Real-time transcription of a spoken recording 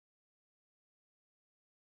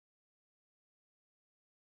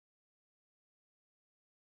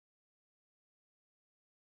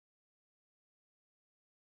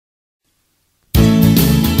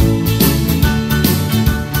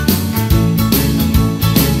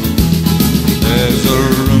There's a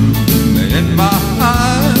room in my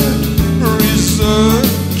heart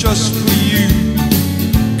reserved just for you.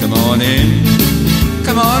 Come on in,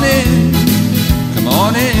 come on in, come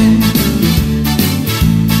on in.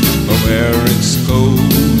 Where it's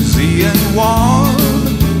cozy and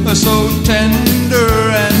warm, so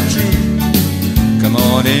tender and true. Come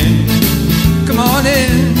on in, come on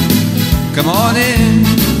in, come on in.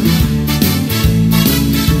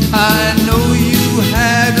 I know you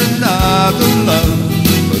had another love,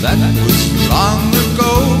 but that was long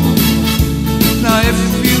ago. Now if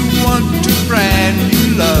you want a brand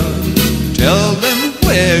new love, tell them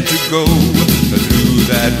where to go. Through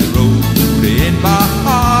that road in my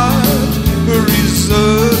heart,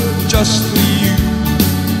 reserved just for you.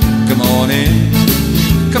 Come on in,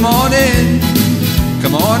 come on in,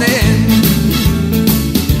 come on in.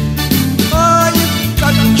 Oh, you've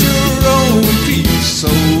got your own peace, so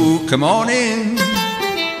come on in.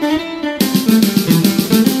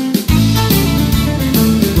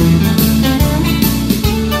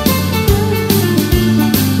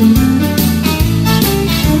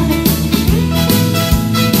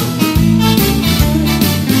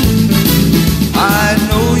 I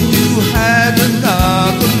know you had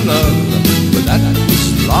another love, but that was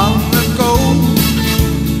long ago.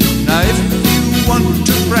 Now if you want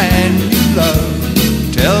a brand new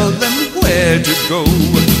love, tell them where to go.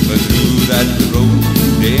 Through that road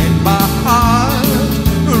in my heart,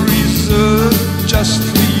 reserved just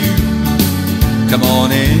for you. Come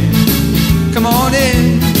on in, come on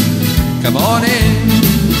in, come on in.